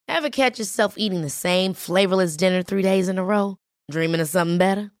Ever catch yourself eating the same flavorless dinner 3 days in a row? Dreaming of something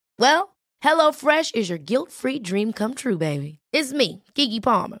better? Well, HelloFresh is your guilt-free dream come true, baby. It's me, Keke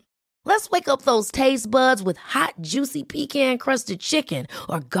Palmer. Let's wake up those taste buds with hot, juicy pecan-crusted chicken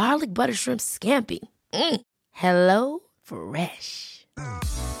or garlic butter shrimp scampi. Hello Fresh.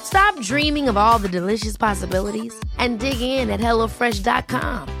 Stop dreaming of all the delicious possibilities and dig in at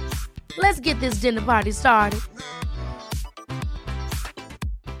HelloFresh.com. Let's get this dinner party started.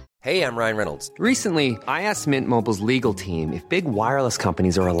 Hey, I'm Ryan Reynolds. Recently, I asked Mint Mobile's legal team if big wireless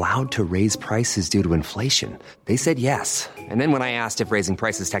companies are allowed to raise prices due to inflation. They said yes. And then when I asked if raising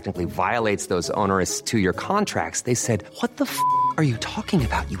prices technically violates those onerous two-year contracts, they said, "What the f*** are you talking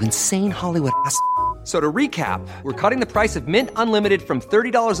about, you insane Hollywood ass?" So to recap, we're cutting the price of Mint Unlimited from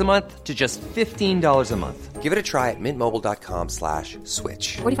 $30 a month to just $15 a month. Give it a try at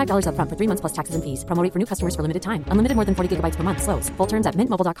mintmobile.com/switch. $45 up front for 3 months plus taxes and fees. Promo rate for new customers for limited time. Unlimited more than 40 gigabytes per month. Slows full terms at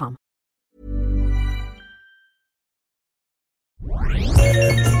mintmobile.com.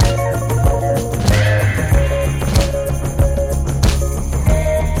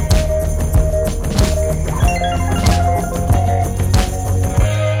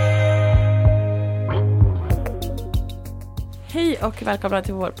 Hej och välkomna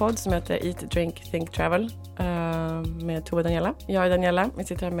till vår podd som heter Eat, Drink, Think, Travel med Tove och Daniela. Jag är Daniela, vi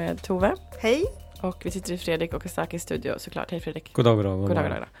sitter här med Tove. Hej. Och vi sitter i Fredrik och Kasakis studio såklart. Hej Fredrik. God dag.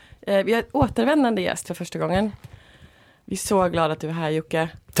 Vi har ett återvändande gäst för första gången. Vi är så glada att du är här, Jocke.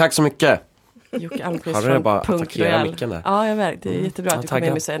 Tack så mycket. Jocke Almqvist Har du från bara Punk attackera Royal. micken där? Ja, jag vet. Det är jättebra att du kommer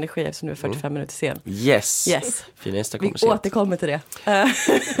in med så energi eftersom du är 45 minuter sen. Yes. Finaste kommer Vi sent. återkommer till det.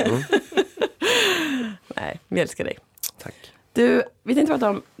 Nej, vi älskar dig. Tack. Du, vi tänkte prata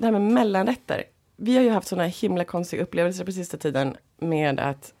om det här med mellanrätter. Vi har ju haft sådana himla konstiga upplevelser på sista tiden med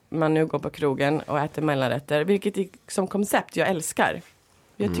att man nu går på krogen och äter mellanrätter. Vilket är, som koncept jag älskar.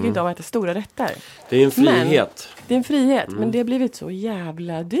 Jag tycker inte om att äta stora rätter. Det är en frihet. Det är en frihet, men det har blivit så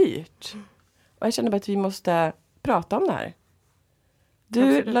jävla dyrt. Och jag känner bara att vi måste prata om det här.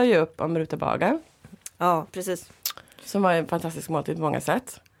 Du la ju upp om rutabaga. Ja, precis. Som var en fantastisk måltid på många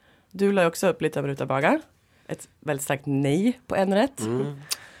sätt. Du la också upp lite om rutabaga. Ett väldigt starkt nej på en rätt.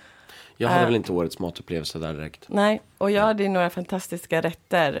 Jag hade väl inte årets matupplevelse där direkt. Nej, och jag hade några fantastiska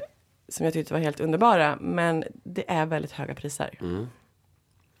rätter som jag tyckte var helt underbara. Men det är väldigt höga priser.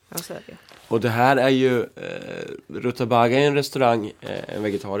 Ja, så är det. Och det här är ju Rutabaga är en restaurang, en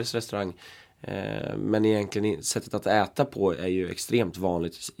vegetarisk restaurang. Men egentligen sättet att äta på är ju extremt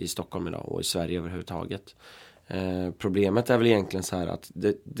vanligt i Stockholm idag och i Sverige överhuvudtaget. Problemet är väl egentligen så här att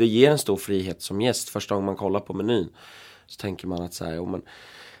det ger en stor frihet som gäst. Första gången man kollar på menyn så tänker man att så här, om en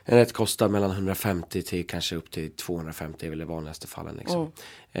rätt kostar mellan 150 till kanske upp till 250 är väl det vanligaste fallen liksom.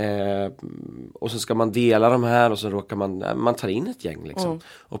 Och så ska man dela de här och så råkar man tar in ett gäng liksom.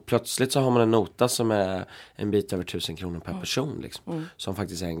 Och plötsligt så har man en nota som är en bit över 1000 kronor per person liksom. Som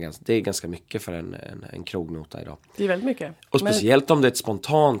faktiskt det är ganska mycket för en krognota idag. Det är väldigt mycket. Och speciellt om det är ett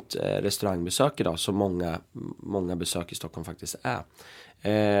spontant restaurangbesök idag som många besök i Stockholm faktiskt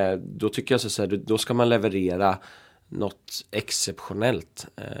är. Då tycker jag så här, då ska man leverera något exceptionellt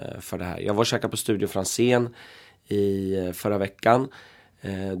för det här. Jag var och käkade på Studio Franzén i förra veckan.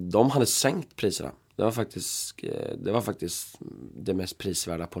 De hade sänkt priserna. Det var faktiskt det mest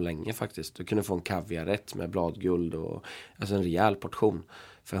prisvärda på länge faktiskt. Du kunde få en kaviarrätt med bladguld och alltså en rejäl portion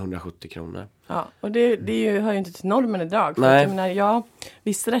för 170 kronor. Ja, och det hör ju inte till normen idag. För Nej. jag menar,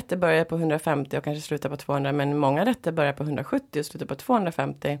 vissa rätter börjar på 150 och kanske slutar på 200. Men många rätter börjar på 170 och slutar på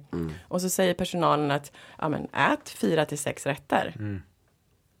 250. Och så säger personalen att ät 4-6 rätter.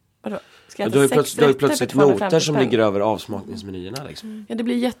 Vadå? Ska jag Du har äta ju 6 rätter plötsligt för 250 noter som spänn? ligger över avsmakningsmenyerna liksom. Ja, det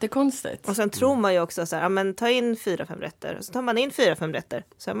blir jättekonstigt. Och sen tror man ju också så här, ta in 4-5 rätter. Och så tar man in 4-5 rätter,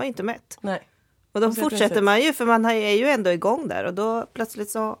 så är man ju inte mätt. Nej. Och då Och så fortsätter precis. man ju, för man är ju ändå igång där. Och då plötsligt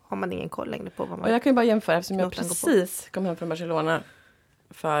så har man ingen koll längre på vad man... Och jag kan ju bara jämföra eftersom jag Notan går på. precis kom hem från Barcelona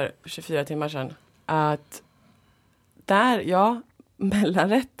för 24 timmar sedan. Att där,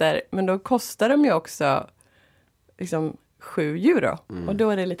 mellanrätter. Men då kostar de ju också liksom 7 euro. Och då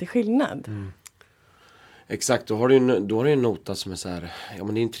är det lite skillnad. Exakt, då har du en nota som är så här, ja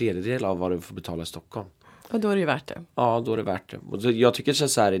men det är en tredjedel av vad du får betala i Stockholm. Och då är det ju värt det. Ja, då är det värt det. Och jag tycker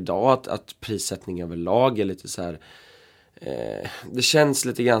så här idag att prissättning överlag är lite så här. Det känns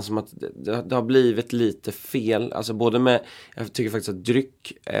lite grann som att det har blivit lite fel. Alltså jag tycker faktiskt att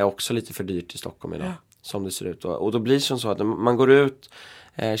dryck är också lite för dyrt i Stockholm idag. Som det ser ut. Och då blir det som så att man går ut,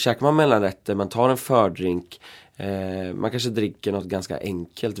 käkar man mellanrätter, man tar en fördrink. Man kanske dricker något ganska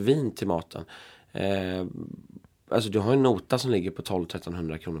enkelt vin till maten. Alltså du har en nota som ligger på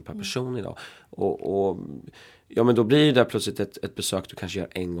 1200-1300 kronor per person idag. Och Ja, men då blir ju det plötsligt ett besök du kanske gör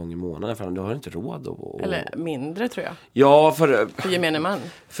en gång i månaden, för då har du inte råd Eller mindre, tror jag. Ja, för gemene man.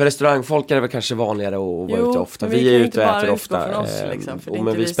 För restaurangfolk är det väl kanske vanligare att vara ute ofta. Vi är ute och äter ofta. Oss, liksom,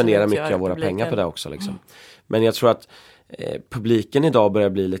 men vi spenderar mycket av våra pengar på det också. Liksom. Men jag tror att publiken idag börjar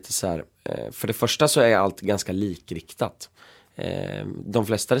bli lite så här. För det första så är allt ganska likriktat. De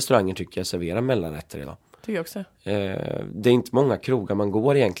flesta restauranger tycker jag serverar mellanrätter idag. Tycker jag också. Det är inte många krogar man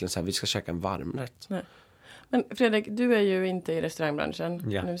går egentligen så här, vi ska käka en varmrätt. Nej. Men Fredrik, du är ju inte i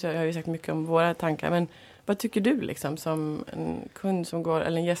restaurangbranschen. Ja. Nu har jag ju sagt mycket om våra tankar. Men vad tycker du liksom som en kund som går,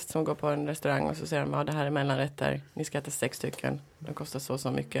 eller en gäst som går på en restaurang och så säger de, det här är mellanrätter. Ni ska äta 6 stycken. De kostar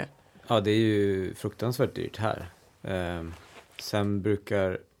så mycket. Ja, det är ju fruktansvärt dyrt här. Sen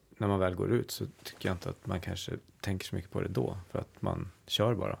brukar, när man väl går ut så tycker jag inte att man kanske tänker så mycket på det då. För att man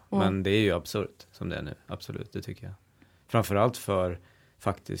kör bara. Men det är ju absurt som det är nu. Absolut, det tycker jag. Framförallt för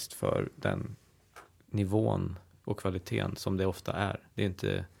den nivån och kvaliteten som det ofta är. Det är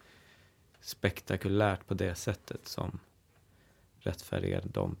inte spektakulärt på det sättet som rättfärdigar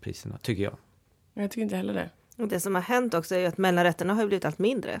de priserna, tycker jag. Jag tycker inte heller det. Och det som har hänt också är ju att mellanrätterna har blivit allt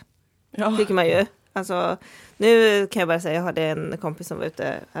mindre. Ja. Tycker man ju. Alltså, nu kan jag bara säga, jag hade en kompis som var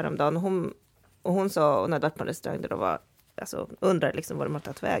ute häromdagen och hon sa, hon hade varit på en restaurang där de var, alltså, undrar liksom vad de har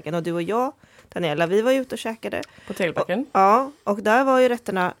tagit vägen. Och du och jag, Daniela, vi var ute och käkade. På Tegelbacken? Ja, och där var ju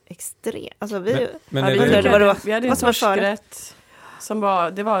rätterna extremt. Alltså vi hade en torskrätt som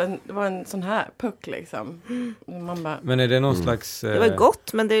var, det var en sån här puck liksom. Man bara, men är det någon slags... Det var ju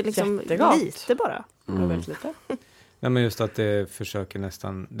gott, men det är liksom jättegott. lite bara. Det var väldigt lite. Nej, men just att det försöker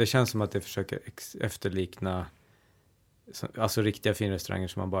nästan... Det känns som att det försöker efterlikna alltså riktiga finrestauranger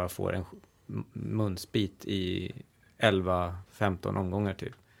som man bara får en munsbit i 11-15 omgångar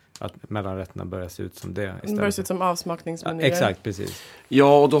typ. Att mellanrätterna börjar se ut som det istället. Det börjar se ut som avsmakningsmenyer. Ja, exakt, precis.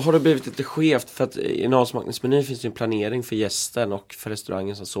 Ja, och då har det blivit lite skevt, för att i en avsmakningsmeny finns det en planering för gästen och för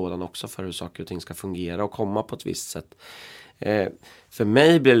restaurangen som sådan också, för hur saker och ting ska fungera och komma på ett visst sätt. För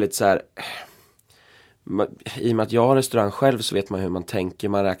mig blir det lite så här, i och med att jag har restaurang själv så vet man hur man tänker,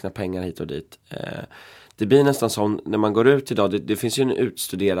 man räknar pengar hit och dit. Det blir nästan som när man går ut idag, det finns ju en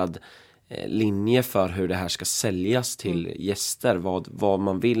utstuderad linje för hur det här ska säljas till gäster, vad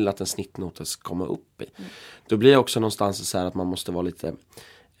man vill att en snittnota ska komma upp i. Då blir det också någonstans så här att man måste vara lite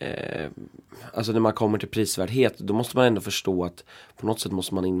alltså när man kommer till prisvärdhet, då måste man ändå förstå att på något sätt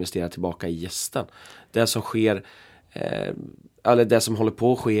måste man investera tillbaka i gästen. Det som sker eller det som håller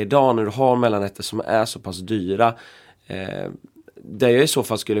på att ske idag när du har mellanrätter som är så pass dyra, det jag i så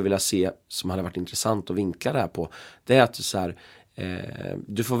fall skulle vilja se som hade varit intressant att vinkla det här på, det är att så här,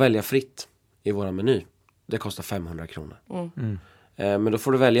 du får välja fritt i våra meny. Det kostar 500 kronor. Men då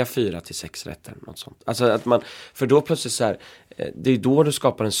får du välja 4-6 rätter, något sånt. Alltså att man, för då plötsligt så här, det är då du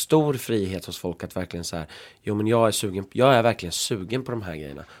skapar en stor frihet hos folk att verkligen så här, jo men jag är verkligen sugen på de här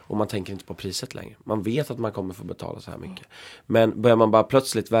grejerna, och man tänker inte på priset längre. Man vet att man kommer få betala så här mycket. Men börjar man bara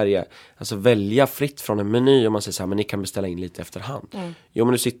plötsligt välja fritt från en meny, och man säger så här, men ni kan beställa in lite efterhand. Jo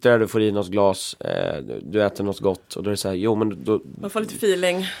men du sitter där, du får i något glas, du äter något gott, och då är det så här, jo men då man får lite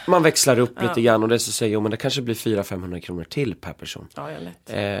feeling. Man växlar upp lite grann, och det så säger, jo men det kanske blir 400-500 kronor till per person. Ja, jag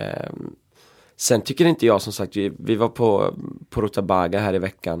lätt. Sen tycker inte jag, som sagt, vi var på Rutabaga här i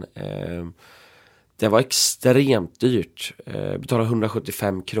veckan. Det var extremt dyrt. Betalade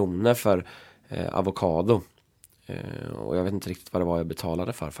 175 kronor för avokado. Och jag vet inte riktigt vad det var jag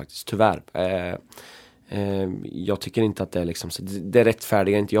betalade för faktiskt, tyvärr. Jag tycker inte att det är liksom, det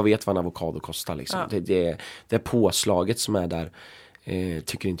rättfärdigar inte. Jag vet vad en avokado kostar liksom. Det påslaget som är där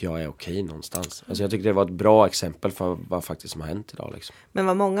tycker inte jag är okej någonstans. Alltså jag tycker det var ett bra exempel för vad faktiskt som har hänt idag liksom. Men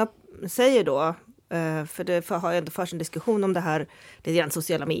vad många säger då, för det har ju ändå förts en diskussion om det här, det är grann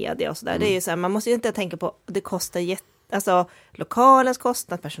sociala medier och sådär. Det är ju så här, man måste ju inte tänka på, det kostar alltså lokalens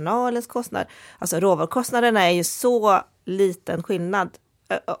kostnad, personalens kostnad, alltså råvarukostnaderna är ju så liten skillnad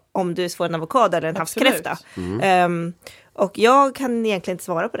om du får en avokado eller en havskräfta. Och jag kan egentligen inte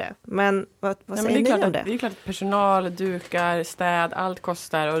svara på det. Men vad säger ni om det? Det är klart att personal, dukar, städ, allt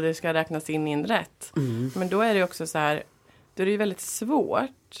kostar och det ska räknas in i en rätt. Men då är det också så här, då är det ju väldigt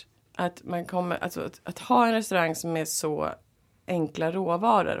svårt att man kommer, alltså att ha en restaurang som är så enkla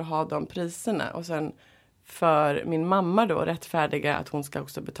råvaror och ha de priserna. Och sen för min mamma då rättfärdiga att hon ska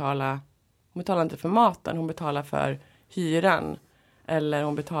också betala, hon betalar inte för maten, hon betalar för hyran. Eller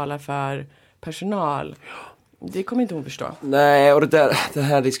hon betalar för personal. Det kommer inte hon förstå. Nej, och den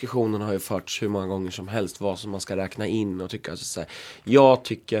här diskussionen har ju förts hur många gånger som helst, vad som man ska räkna in och tycka. Alltså, så här, jag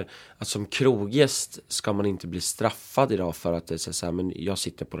tycker att som kroggäst ska man inte bli straffad idag för att det är så här, men jag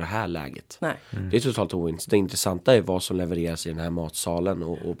sitter på det här läget. Nej. Det är totalt ointressant. Det intressanta är vad som levereras i den här matsalen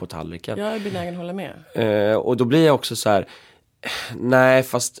och på tallriken. Jag är benägen att hålla med. Och då blir jag också så här, nej,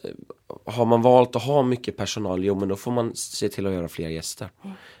 fast har man valt att ha mycket personal, jo men då får man se till att göra fler gäster.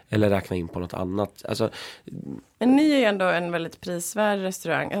 Eller räkna in på något annat. Alltså, men ni är ju ändå en väldigt prisvärd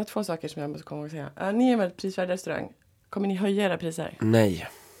restaurang. Jag har 2 saker som jag måste komma ihåg att säga. Ni är en väldigt prisvärd restaurang. Kommer ni höja era priser? Nej.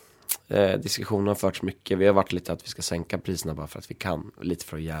 Diskussionen har förts mycket. Vi har varit lite att vi ska sänka priserna bara för att vi kan. Lite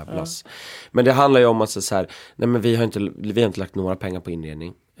för att jävlas. Men det handlar ju om att så här, nej men vi har inte lagt några pengar på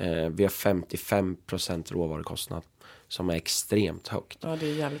inredning. Vi har 55% råvarukostnad. Som är extremt högt. Ja, det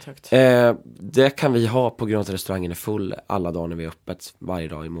är jävligt högt. Det kan vi ha på grund av att restaurangen är full alla dagar när vi är öppet varje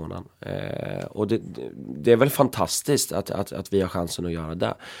dag i månaden. Och det är väl fantastiskt att vi har chansen att göra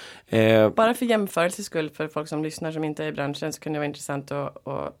det. Bara för jämförelses skull för folk som lyssnar som inte är i branschen så kunde det vara intressant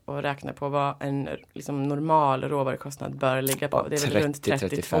att räkna på vad en liksom, normal råvarukostnad bör ligga på. Det är väl runt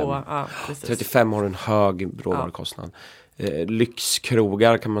 32. Ja, 35 har en hög råvarukostnad.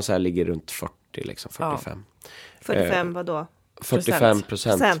 Lyxkrogar kan man säga ligger runt 40, liksom 45. 45 vad då?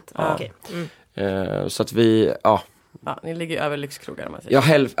 45%. Ja. Okay. Så att vi, ja, ni ligger över lyxkrogar om man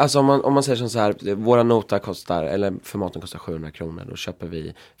säger. Ja, alltså om man säger så här, våra nota kostar, eller för maten kostar 700 kronor, då köper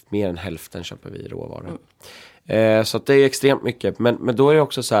vi, mer än hälften köper vi råvaror. Så att det är extremt mycket, men då är det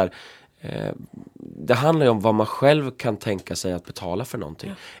också så här, det handlar ju om vad man själv kan tänka sig att betala för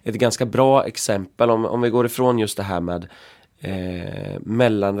någonting. Ett ganska bra exempel, om vi går ifrån just det här med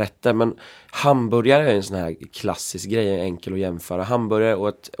mellanrätter, men hamburgare är en sån här klassisk grej, enkel att jämföra. Hamburgare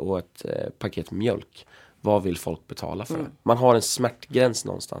och ett paket mjölk. Vad vill folk betala för det? Man har en smärtgräns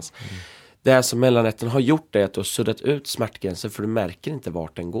någonstans. Det som mellanrätten har gjort är att du har suddat ut smärtgränsen, för du märker inte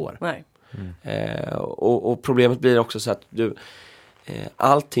vart den går. Nej. Och problemet blir också så att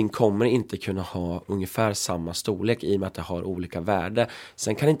allting kommer inte kunna ha ungefär samma storlek i och med att det har olika värde.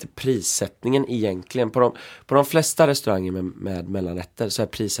 Sen kan inte prissättningen egentligen på de flesta restauranger med mellanrätter så är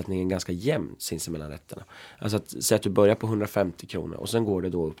prissättningen ganska jämn sinsemellan rätterna. Alltså säg att du börjar på 150 kronor och sen går det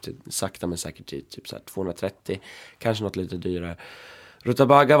då upp till sakta men säkert till typ så här 230, kanske något lite dyrare.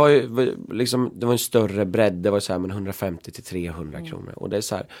 Rutabaga var ju liksom, det var en större bredd, det var så här med 150 till 300 kronor och det är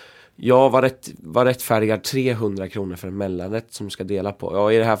så här. Jag var rättfärdigad 300 kronor för en mellanrätt som du ska dela på.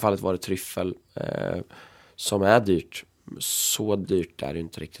 Ja, i det här fallet var det tryffel som är dyrt. Så dyrt är det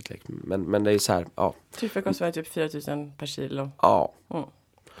inte riktigt. Men det är så här, ja. Tryffel kostar typ 4 000 per kilo. Ja.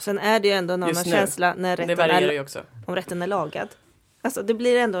 Sen är det ju ändå en annan känsla när om rätten är lagad. Alltså det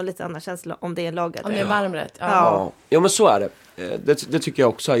blir ändå en lite annan känsla om det är lagad. Om det är varmrätt. Ja, men så är det. Det tycker jag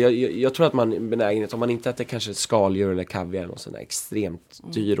också. Jag tror att man är benägen, om man inte äter kanske skaldjur eller kaviar och sån där extremt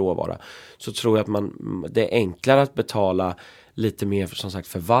dyr råvara, så tror jag att det är enklare att betala lite mer som sagt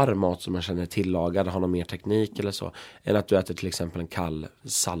för varm mat som man känner tillagad, har någon mer teknik eller så, än att du äter till exempel en kall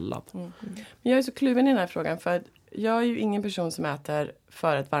sallad. Men jag är så kluven i den här frågan, för att jag är ju ingen person som äter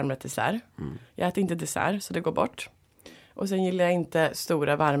förrätt, varmrätt, dessert. Jag äter inte dessert, så det går bort. Och sen gillar jag inte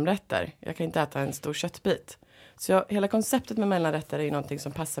stora varmrätter. Jag kan inte äta en stor köttbit. Så hela konceptet med mellanrätter är ju någonting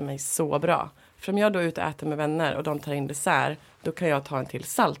som passar mig så bra. För om jag då är ute och äter med vänner och de tar in dessert, då kan jag ta en till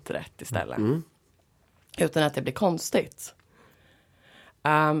salträtt istället. Utan att det blir konstigt.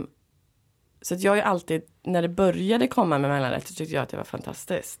 Så att jag är alltid, när det började komma med mellanrätter, så tyckte jag att det var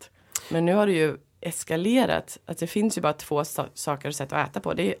fantastiskt. Men nu har det ju eskalerat. Att det finns ju bara 2 saker och sätt att äta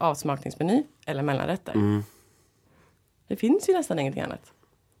på. Det är avsmakningsmeny eller mellanrätter. Det finns ju nästan ingenting annat.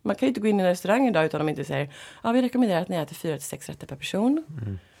 Man kan ju inte gå in i en restaurang idag utan de inte säger vi rekommenderar att ni äter 4-6 rätter per person.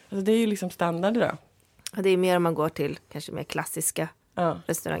 Alltså det är ju liksom standard då. Ja, det är mer om man går till kanske mer klassiska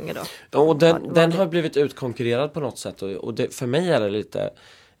restauranger då. Ja, och den har blivit utkonkurrerad på något sätt. Och det, för mig är det lite...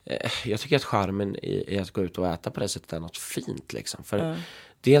 jag tycker att charmen i att gå ut och äta på det sättet är något fint liksom. För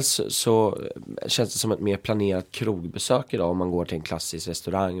dels så känns det som ett mer planerat krogbesök idag om man går till en klassisk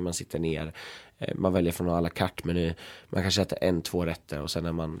restaurang, man sitter ner, man väljer från alla kartmeny, man kanske äter 1-2 rätter och sen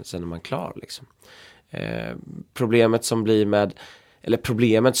är man klar liksom. Problemet som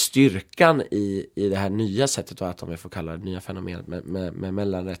blir styrkan i det här nya sättet att äta, om vi får kalla det nya fenomenet med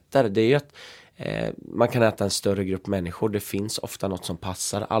mellanrätter, det är ju att man kan äta en större grupp människor. Det finns ofta något som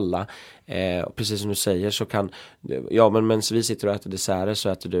passar alla. Och precis som du säger så kan... Ja, men medan vi sitter och äter desserter så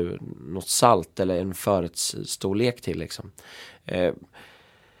äter du något salt eller en förrättsstorlek till liksom.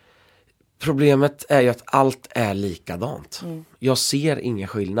 Problemet är ju att allt är likadant. Jag ser ingen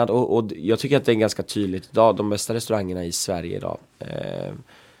skillnad. Och jag tycker att det är ganska tydligt idag. De bästa restaurangerna i Sverige idag...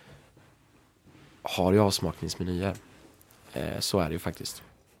 har ju avsmakningsmenyer. Så är det ju faktiskt.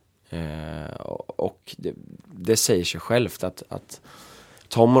 Och det säger sig självt att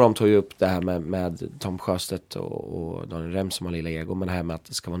Tom och de tog ju upp det här med Tom Sjöstedt och Daniel Rem som har Lilla Ego, men det här med att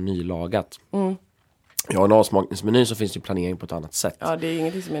det ska vara nylagat. Ja, en avsmakningsmeny så finns det ju planering på ett annat sätt. Ja, det är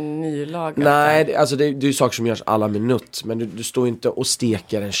ingenting som är nylagat. Nej, det är ju saker som görs alla minut. Men du står inte och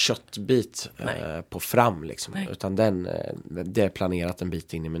steker en köttbit på fram liksom. Utan det är planerat en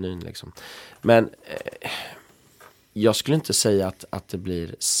bit in i menyn liksom. Men jag skulle inte säga att det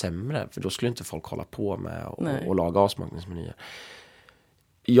blir sämre. För då skulle inte folk hålla på med och laga avsmakningsmenyer.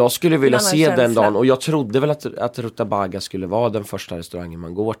 Jag skulle vilja se den dagen, och jag trodde väl att Rutabaga skulle vara den första restaurangen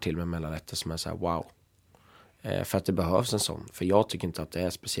man går till med mellanrätter som är så här wow. För att det behövs en sån. För jag tycker inte att det är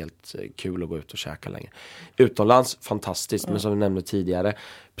speciellt kul att gå ut och käka längre. Utomlands, fantastiskt. Men som vi nämnde tidigare,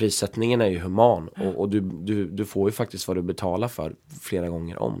 prissättningen är ju human. Och du får ju faktiskt vad du betalar för flera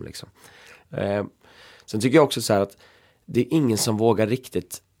gånger om. Liksom. Sen tycker jag också så här att det är ingen som vågar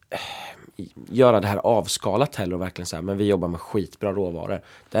riktigt göra det här avskalat heller och verkligen så här, men vi jobbar med skitbra råvaror.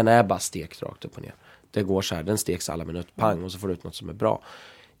 Den är bara stekt rakt upp och ner. Det går så här, den steks alla minut, pang, och så får du ut något som är bra.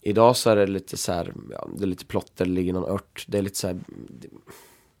 Idag så är det lite så här, det är lite plotter, det ligger någon ört, det är lite så här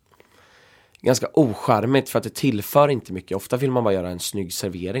ganska ocharmigt för att det tillför inte mycket. Ofta vill man bara göra en snygg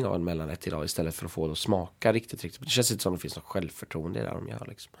servering av en mellanrätt idag istället för att få det att smaka riktigt. Det känns inte som det finns något självförtroende i det de gör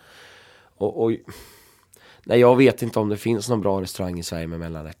liksom. Och nej, jag vet inte om det finns någon bra restaurang i Sverige med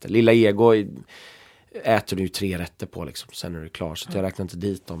mellanrätter. Lilla Ego äter du ju 3 rätter på liksom, sen är du klar. Så jag räknar inte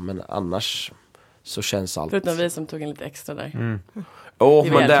dit dem, men annars så känns allt. Förutom vi som tog en lite extra där.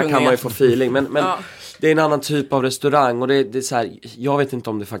 Men där kan man ju få feeling. Men det är en annan typ av restaurang. Och det är så här, jag vet inte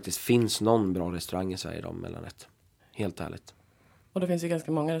om det faktiskt finns någon bra restaurang i Sverige idag med mellanrätt. Helt ärligt. Och det finns ju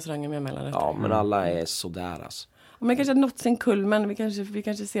ganska många restauranger med mellanrätt. Ja, men alla är sådär alltså. Men kanske nått sin kulmen. Vi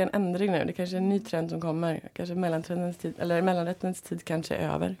kanske ser en ändring nu. Det kanske är en ny trend som kommer. Kanske mellanrättens tid kanske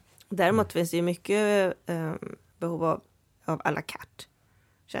är över. Däremot finns det ju mycket behov av à la carte.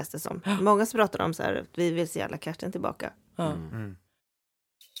 Känns det som. Många som pratar om så här att vi vill se à la carten tillbaka.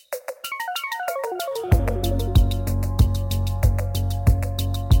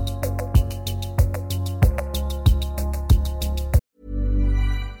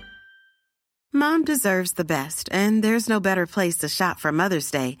 Mom deserves the best, and there's no better place to shop for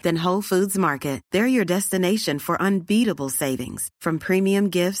Mother's Day than Whole Foods Market. They're your destination for unbeatable savings, from premium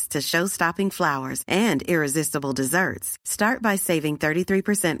gifts to show-stopping flowers and irresistible desserts. Start by saving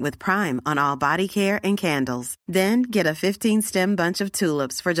 33% with Prime on all body care and candles. Then get a 15-stem bunch of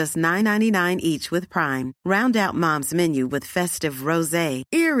tulips for just $9.99 each with Prime. Round out Mom's menu with festive rosé,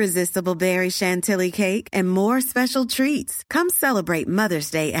 irresistible berry chantilly cake, and more special treats. Come celebrate Mother's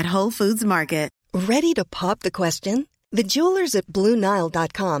Day at Whole Foods Market. Ready to pop the question? The jewelers at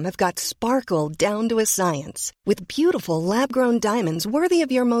BlueNile.com have got sparkle down to a science with beautiful lab-grown diamonds worthy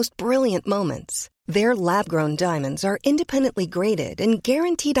of your most brilliant moments. Their lab-grown diamonds are independently graded and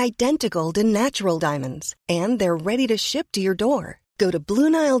guaranteed identical to natural diamonds, and they're ready to ship to your door. Go to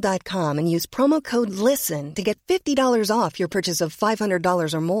BlueNile.com and use promo code LISTEN to get $50 off your purchase of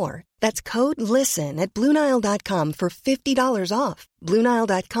 $500 or more. That's code LISTEN at BlueNile.com for $50 off.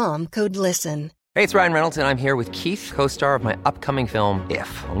 BlueNile.com, code LISTEN. Hey, it's Ryan Reynolds, and I'm here with Keith, co-star of my upcoming film,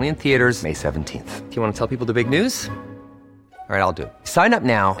 If, only in theaters May 17th. Do you want to tell people the big news? All right, I'll do it. Sign up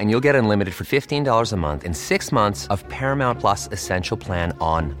now and you'll get unlimited for $15 a month and 6 months of Paramount Plus Essential Plan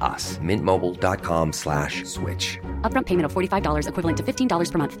on us. MintMobile.com/switch. Upfront payment of $45 equivalent to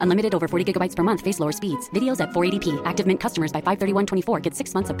 $15 per month. Unlimited over 40 gigabytes per month. Face lower speeds. Videos at 480p. Active Mint customers by 531.24 get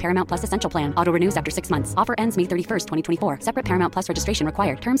 6 months of Paramount Plus Essential Plan. Auto renews after 6 months. Offer ends May 31st, 2024. Separate Paramount Plus registration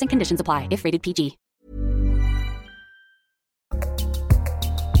required. Terms and conditions apply if rated PG.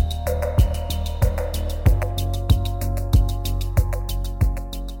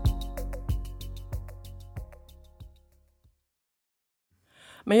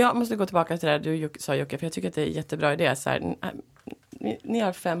 Men jag måste gå tillbaka till det du sa, Jocke, för jag tycker att det är en jättebra idé. Så här, ni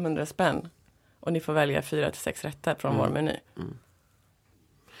har 500 spänn och ni får välja 4-6 rätter från vår meny.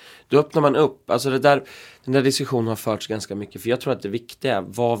 Då öppnar man upp. Alltså den där diskussionen har förts ganska mycket. För jag tror att det viktiga är,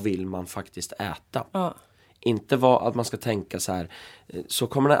 vad vill man faktiskt äta? Ja. Inte att man ska tänka så här. Så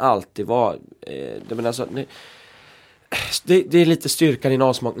kommer det alltid vara. Det är lite styrkan i en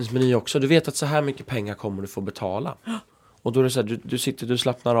avsmakningsmeny också. Du vet att så här mycket pengar kommer du få betala. Och då är det så här, du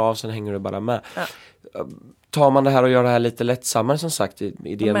slappnar av, sen hänger du bara med. Ja. Tar man det här och gör det här lite lättsammare, som sagt,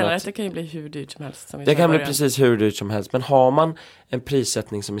 idén att det kan ju bli hur dyrt som helst. Det kan bli precis hur dyrt som helst. Men har man en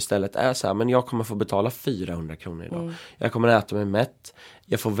prissättning som istället är så här, men jag kommer få betala 400 kronor idag. Jag kommer äta mig mätt.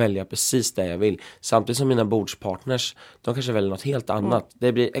 Jag får välja precis det jag vill. Samtidigt som mina bordspartners, de kanske väljer något helt annat.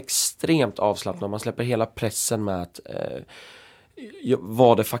 Det blir extremt avslappnat. Man släpper hela pressen med att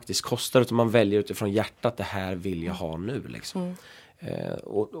vad det faktiskt kostar, utan man väljer utifrån hjärtat, det här vill jag ha nu liksom.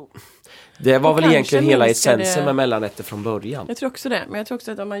 Och det var väl egentligen hela essensen med mellanrätter från början. Jag tror också det, men jag tror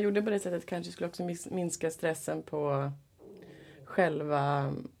också att om man gjorde på det sättet kanske skulle också minska stressen på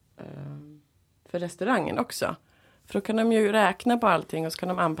själva för restaurangen också. För då kan de ju räkna på allting och så kan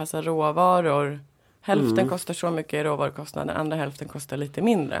de anpassa råvaror. Hälften kostar så mycket i råvarukostnad, den andra hälften kostar lite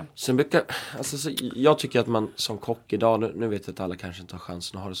mindre. Sen jag tycker att man som kock idag, nu vet jag att alla kanske inte har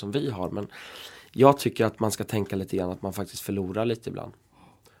chansen att ha det som vi har, men jag tycker att man ska tänka lite grann att man faktiskt förlorar lite ibland.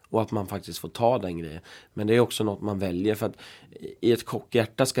 Och att man faktiskt får ta den grejen. Men det är också något man väljer. För att i ett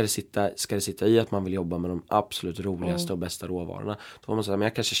kockhjärta ska det sitta i att man vill jobba med de absolut roligaste och bästa råvarorna. Då får man säga, men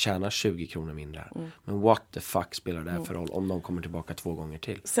jag kanske tjänar 20 kronor mindre här. Men what the fuck spelar det här för roll om de kommer tillbaka 2 gånger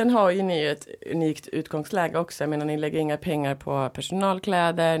till? Sen har ju ni ett unikt utgångsläge också. Jag menar, ni lägger inga pengar på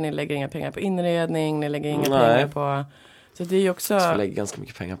personalkläder. Ni lägger inga pengar på inredning. Ni lägger inga pengar på... Så det är ju också... Så vi lägger ganska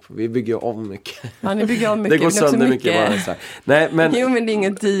mycket pengar på. Vi bygger om mycket. Ja, ni bygger om mycket. Det går sönder mycket bara så här. Nej, men... Jo, men det är inga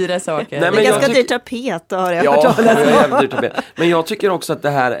dyra saker. Nej, det är ganska dyrt tapet, har jag hört talas om. Ja, dyrt tapet. Men jag tycker också att det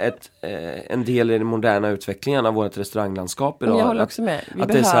här är en del i den moderna utvecklingen av vårt restauranglandskap idag. Men jag håller också med. Vi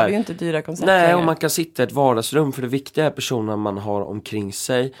behöver ju inte dyra koncept. Nej, och man kan sitta i ett vardagsrum. För det viktiga är personerna man har omkring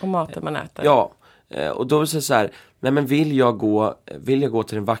sig. Och maten man äter. Ja. Och då vill jag säga så här, nej men vill jag gå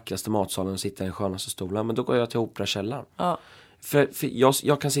till den vackraste matsalen och sitta i den skönaste stolen, men då går jag till Operakällaren. Ja. För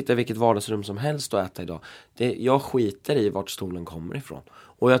jag kan sitta i vilket vardagsrum som helst och äta idag. Jag skiter i vart stolen kommer ifrån.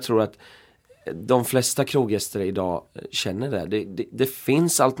 Och jag tror att de flesta kroggäster idag känner det. Det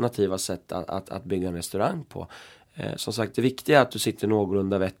finns alternativa sätt att bygga en restaurang på. Som sagt, det viktiga är att du sitter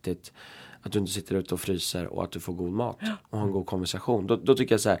någorlunda vettigt. Att du inte sitter ute och fryser och att du får god mat och har en god konversation. Då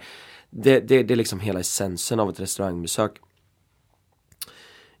tycker jag så här, det är liksom hela essensen av ett restaurangbesök.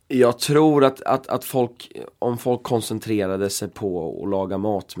 Jag tror att om folk koncentrerade sig på att laga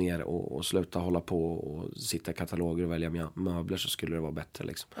mat mer och sluta hålla på och sitta i kataloger och välja möbler, så skulle det vara bättre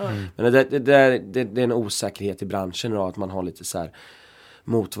liksom. Men det är en osäkerhet i branschen idag, att man har lite så här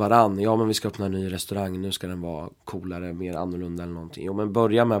mot varann. Ja, men vi ska öppna en ny restaurang, nu ska den vara coolare, mer annorlunda eller någonting. Jo, men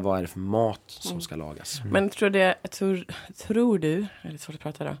börja med vad är det för mat som ska lagas. Men tror du, är det svårt att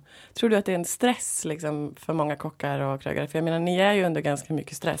prata då? Tror du att det är en stress liksom för många kockar och krögare? För jag menar, ni är ju under ganska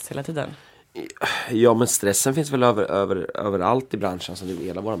mycket stress hela tiden. Ja, men stressen finns väl överallt i branschen. Så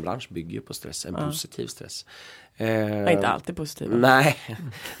hela vår bransch bygger ju på stress, en positiv stress. Inte alltid positiv. Nej,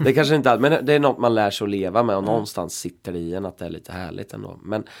 det kanske inte alltid. Men det är något man lär sig att leva med. Och någonstans sitter det i en att det är lite härligt ändå.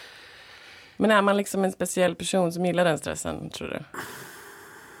 Men är man liksom en speciell person som gillar den stressen, tror du?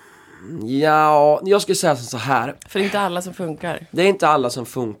 Ja, jag skulle säga så här. För det är inte alla som funkar. Det är inte alla som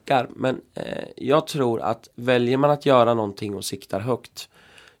funkar. Men jag tror att väljer man att göra någonting och siktar högt,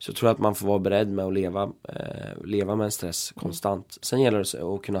 så tror jag att man får vara beredd med att leva med en stress konstant. Sen gäller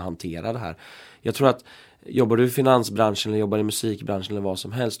det att kunna hantera det här. Jag tror att jobbar du i finansbranschen eller jobbar i musikbranschen eller vad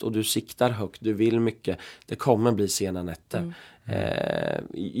som helst och du siktar högt, du vill mycket, det kommer bli sena nätter.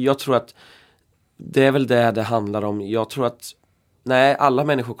 Jag tror att det är väl det handlar om. Jag tror att alla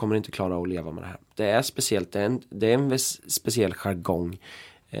människor kommer inte klara av att leva med det här. Det är speciellt, det är en speciell jargong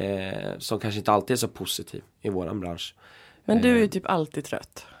som kanske inte alltid är så positiv i våran bransch. Men du är ju typ alltid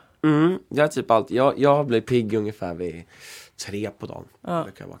trött. Jag är typ alltid. Jag blir pigg ungefär vid 3 på dagen. Det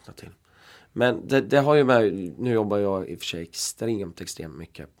kan jag vakna till. Men det har ju med, nu jobbar jag i och för sig extremt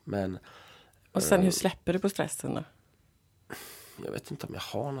mycket. Men, och sen hur släpper du på stressen då? Jag vet inte om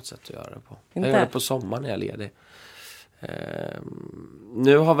jag har något sätt att göra det på. Inte? Jag gör det på sommaren när jag är ledig.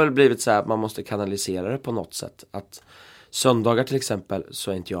 Nu har väl blivit så här att man måste kanalisera det på något sätt. Att söndagar till exempel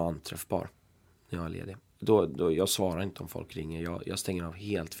så är inte jag anträffbar när jag är ledig. Då jag svarar inte om folk ringer. Jag stänger av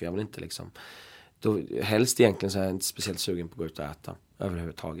helt, för jag vill inte liksom. Helst egentligen så är jag inte speciellt sugen på att gå ut och äta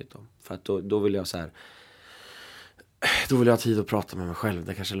överhuvudtaget då. För att då vill jag så här. Då vill jag ha tid att prata med mig själv.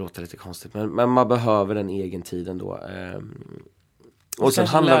 Det kanske låter lite konstigt, men man behöver den egen tiden då. Och sen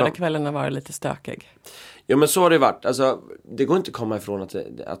handlar lördagskvällen var lite stökig. Ja, men så har det varit. Alltså, det går inte att komma ifrån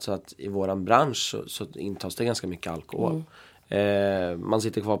att i våran bransch så intas det ganska mycket alkohol. Man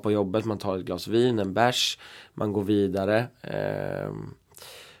sitter kvar på jobbet, man tar ett glas vin, en bärs, man går vidare.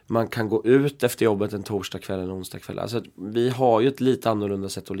 Man kan gå ut efter jobbet en torsdag kväll eller onsdag kväll. Alltså, vi har ju ett lite annorlunda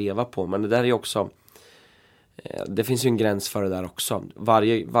sätt att leva på, men det där är också, det finns ju en gräns för det där också.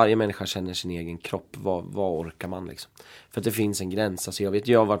 Varje människa känner sin egen kropp. Vad orkar man liksom? För att det finns en gräns. Alltså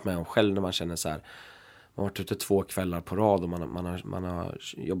jag har varit med om själv när man känner så här, har varit ute 2 kvällar på rad och man har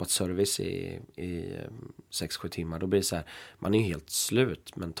jobbat service i 6-7 timmar. Då blir det så här, man är ju helt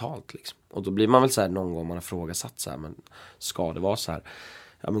slut mentalt liksom. Och då blir man väl så här någon gång man har frågasatt så här, men ska det vara så här?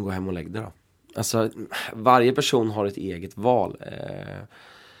 Ja, men gå hem och lägg det då. Alltså varje person har ett eget val.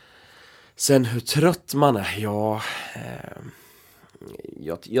 Sen hur trött man är,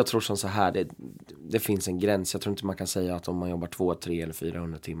 jag tror som så här, det finns en gräns. Jag tror inte man kan säga att om man jobbar 2, 3 eller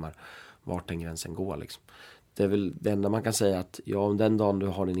 400 timmar, vart den gränsen går liksom. Det är väl det enda man kan säga, att om den dagen du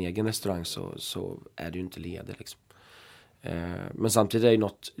har din egen restaurang så är du inte ledig liksom. Men samtidigt är det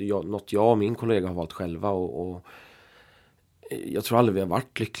något jag och min kollega har valt själva, och jag tror aldrig vi har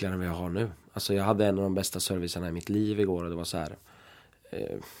varit lyckligare än vi har nu. Alltså jag hade en av de bästa servicerna i mitt liv igår, och det var så här,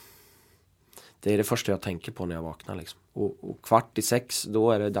 det är det första jag tänker på när jag vaknar liksom. Och 5:15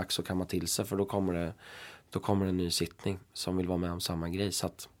 då är det dags att kamma till sig, för då kommer det en ny sittning som vill vara med om samma grej, så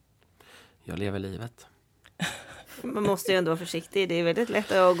att jag lever livet. Man måste ju ändå vara försiktig. Det är väldigt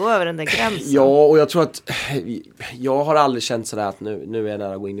lätt att gå över den där gränsen. Ja, och jag tror att jag har aldrig känt sådär att nu är jag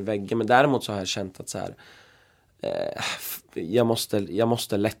nära att gå in i väggen. Men däremot så har jag känt att så här, jag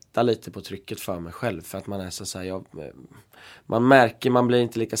måste lätta lite på trycket för mig själv. För att man är så här, man märker, man blir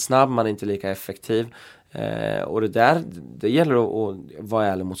inte lika snabb, man är inte lika effektiv. Och det gäller att vara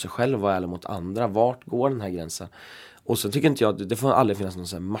ärlig mot sig själv och vara ärlig mot andra. Vart går den här gränsen? Och så tycker inte jag, det får aldrig finnas någon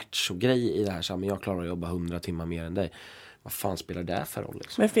sån här macho-grej i det här. Så men jag klarar att jobba 100 timmar mer än dig. Vad fan spelar det för roll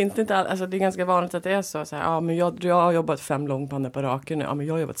liksom? Men finns det inte, alltså det är ganska vanligt att det är så här, ja men jag har jobbat 5 långpannor på raken nu. Ja men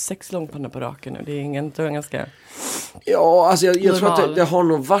jag har jobbat 6 långpannor på raken nu. Det är ganska... Ja, alltså jag tror att det har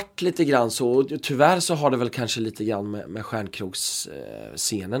nog varit lite grann så. Och tyvärr så har det väl kanske lite grann med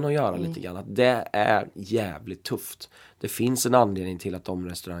stjärnkrogsscenen att göra lite grann. Att det är jävligt tufft. Det finns en anledning till att de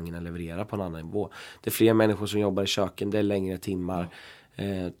restaurangerna levererar på en annan nivå. Det är fler människor som jobbar i köken, det är längre timmar.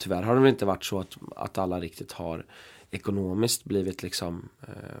 Tyvärr har det väl inte varit så att alla riktigt har ekonomiskt blivit liksom...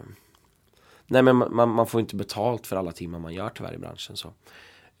 nej, men man får inte betalt för alla timmar man gör tyvärr i branschen. Så.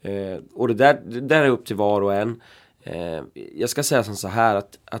 Och det där är upp till var och en. Jag ska säga som så här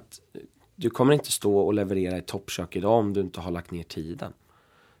att du kommer inte stå och leverera i toppkök idag om du inte har lagt ner tiden.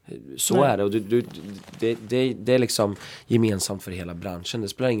 Så Nej. Är det, och det är liksom gemensamt för hela branschen. Det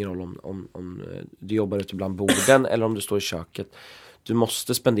spelar ingen roll om du jobbar ute bland borden eller om du står i köket. Du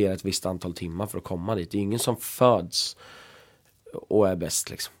måste spendera ett visst antal timmar för att komma dit. Det är ingen som föds och är bäst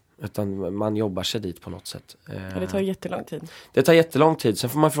liksom. Utan man jobbar sig dit på något sätt. Ja, det tar jättelång tid. Det tar jättelång tid. Sen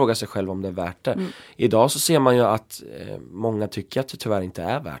får man fråga sig själv om det är värt det. Idag så ser man ju att många tycker att det tyvärr inte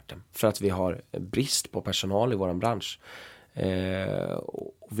är värt det. För att vi har brist på personal i våran bransch.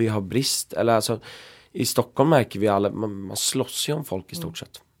 Vi har brist, eller alltså i Stockholm märker vi alla, man slåss ju om folk i stort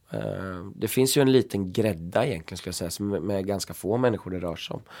sett. Det finns ju en liten grädda egentligen skulle jag säga, med ganska få människor det rör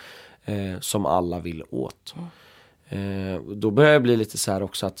sig om, som alla vill åt. Då börjar det bli lite så här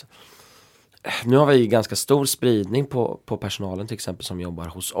också att nu har vi ganska stor spridning på personalen till exempel som jobbar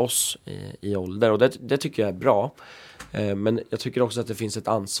hos oss i ålder, och det tycker jag är bra. Men jag tycker också att det finns ett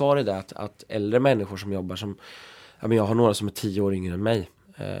ansvar i det att äldre människor som jobbar som, jag har några som är 10 år yngre än mig,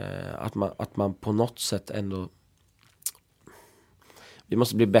 att man på något sätt ändå, vi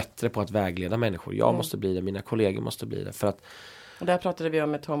måste bli bättre på att vägleda människor. Jag måste bli det, mina kollegor måste bli det, för att och där pratade vi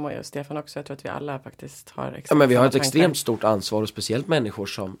om med Tom och Stefan också. Jag tror att vi alla faktiskt har men vi har ett extremt stort ansvar, och speciellt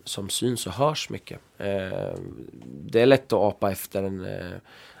människor som syns och hörs mycket. Det är lätt att apa efter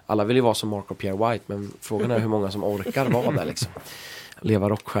alla vill ju vara som Mark och Pierre White, men frågan är hur många som orkar vara där liksom. Leva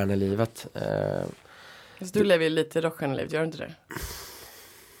rockstjärnelivet. Så du lever ju lite rockstjärnelivet, gör du inte det?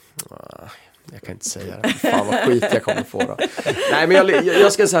 Jag kan inte säga det. Fan vad skit jag kommer få då. Nej, men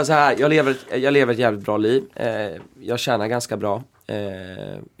jag ska säga så här. Jag lever ett jävligt bra liv. Jag tjänar ganska bra.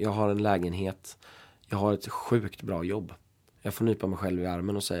 Jag har en lägenhet. Jag har ett sjukt bra jobb. Jag får nypa mig själv i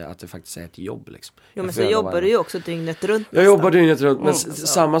armen och säga att det faktiskt är ett jobb liksom. Jo, men så jobbar du ju också dygnet runt. Jag jobbar dygnet runt, men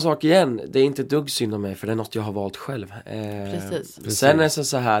samma sak igen. Det är inte ett dugg synd om mig, för det är något jag har valt själv. Precis. Sen är det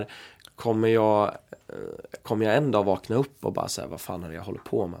så här, kommer jag en dag vakna upp och bara säga, vad fan är det jag håller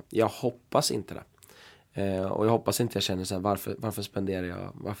på med? Jag hoppas inte det. Och jag hoppas inte jag känner så här,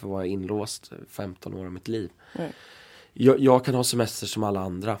 varför var jag inlåst 15 år av mitt liv? Jag kan ha semester som alla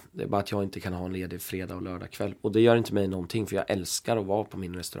andra. Det är bara att jag inte kan ha en ledig fredag och lördag kväll. Och det gör inte mig någonting, för jag älskar att vara på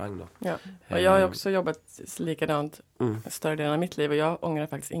min restaurang då. Ja. Och jag har också jobbat likadant. större delen av mitt liv och jag ångrar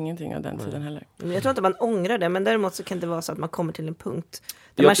faktiskt ingenting av den tiden heller. Jag tror inte man ångrar det, men däremot så kan det vara så att man kommer till en punkt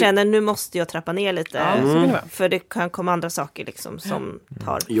där man känner nu måste jag trappa ner lite. För det kan komma andra saker liksom som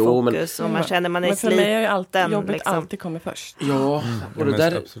tar fokus och man känner man är sliten. Men för mig är jobbet liksom. Alltid kommer först. Ja, och det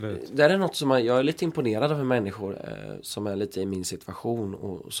där är något som jag är lite imponerad av människor som är lite i min situation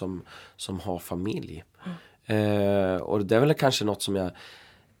och som har familj. Och det är väl kanske något som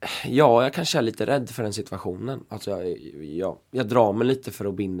jag kanske är lite rädd för den situationen. Alltså jag drar mig lite för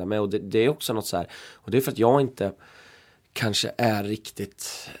att binda mig. Och det är också något så här. Och det är för att jag inte kanske är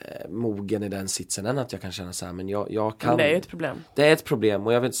riktigt mogen i den sitsen än att jag kan känna så här. Men jag kan. Men det är ett problem. Det är ett problem.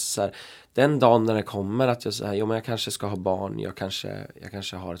 Och jag vet så här. Den dagen när det kommer att jag säger, men jag kanske ska ha barn. Jag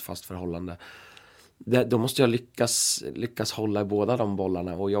kanske har ett fast förhållande. Då måste jag lyckas hålla i båda de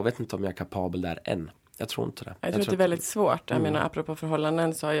bollarna. Och jag vet inte om jag är kapabel där än. Jag tror inte det. Jag tror att det är väldigt svårt. Jag menar, apropå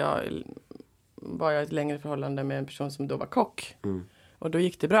förhållanden så var jag ett längre förhållande med en person som då var kock. Och då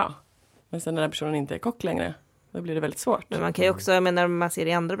gick det bra. Men sen när den personen inte är kock längre, då blir det väldigt svårt. Men man kan ju också, jag menar, när man ser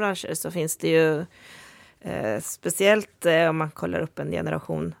i andra branscher så finns det ju speciellt om man kollar upp en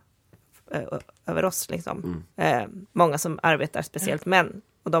generation över oss liksom. Många som arbetar, speciellt män.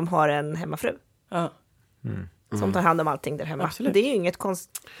 Och de har en hemmafru. Ja. Som tar hand om allting där hemma. Absolut. Det är ju inget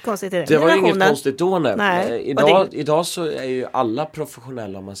konstigt i den Det var ju generationen. inget konstigt då. Nej. Idag så är ju alla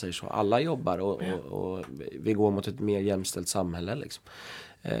professionella, om man säger så. Alla jobbar och vi går mot ett mer jämställt samhälle liksom.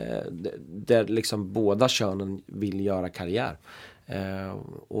 Där liksom båda könen vill göra karriär.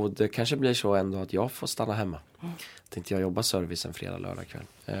 Och det kanske blir så ändå att jag får stanna hemma. Tänkte jag jobba service en fredag, lördag kväll.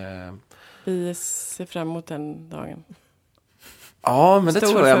 Vi ser fram emot den dagen. Ja, men det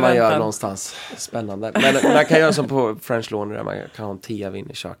Stor tror jag man gör förväntan. någonstans. Spännande. Men man kan göra som på French Laundry där man kan ha en tv in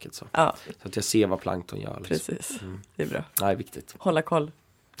i köket. Så att jag ser vad plankton gör. Liksom. Precis. Det är bra. Nej, viktigt. Hålla koll.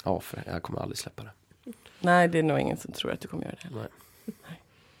 Ja, för jag kommer aldrig släppa det. Nej, det är nog ingen som tror att du kommer göra det. Nej.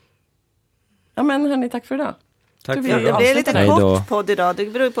 Ja, men hörni, tack för idag. Tack för Det blir lite kort podd idag. Det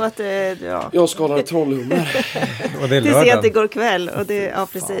beror på att jag skalar trollhummer. Och det är det är lördag. sent igår kväll. Och det,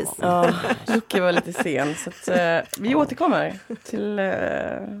 precis. Ja, Jocke var lite sen. Så att, vi återkommer till...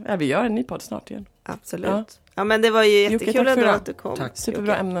 vi gör en ny podd snart igen. Absolut. Ja, men det var ju Jocke, jättekul tack för ändå det. att du kom. Tack.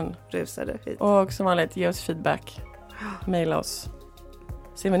 Superbra ämnen. Rusade hit. Och som vanligt, ge oss feedback. Maila oss.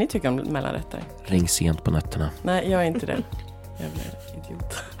 Se vad ni tycker om mellanrätter. Ring sent på nätterna. Nej, jag är inte det. Jävla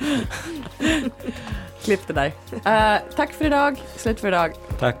idiot. Klipp det där. Tack för idag. Slut för idag.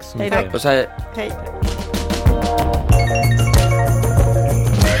 Tack så Hej mycket. då. Och säg Hej.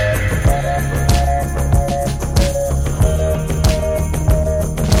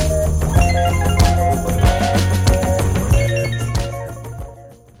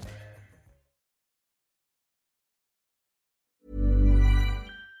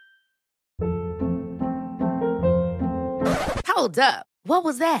 Hold up. What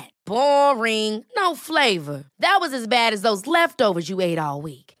was that? Boring. No flavor. That was as bad as those leftovers you ate all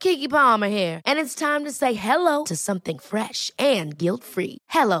week. Keke Palmer here, and it's time to say hello to something fresh and guilt-free.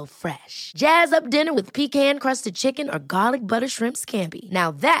 Hello Fresh. Jazz up dinner with pecan-crusted chicken or garlic butter shrimp scampi.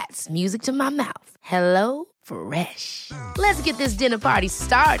 Now that's music to my mouth. Hello Fresh. Let's get this dinner party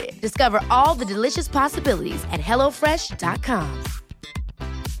started. Discover all the delicious possibilities at hellofresh.com.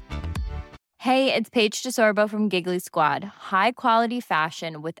 Hey, it's Paige DeSorbo from Giggly Squad. High quality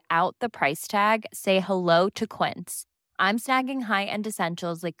fashion without the price tag. Say hello to Quince. I'm snagging high-end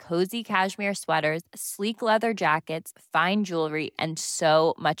essentials like cozy cashmere sweaters, sleek leather jackets, fine jewelry, and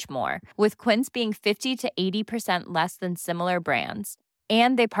so much more. With Quince being 50 to 80% less than similar brands.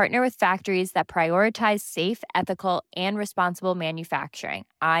 And they partner with factories that prioritize safe, ethical, and responsible manufacturing.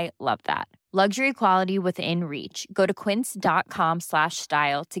 I love that. Luxury quality within reach. Go to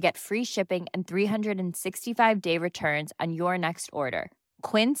quince.com/style to get free shipping and 365-day returns on your next order.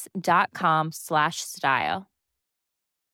 Quince.com/style.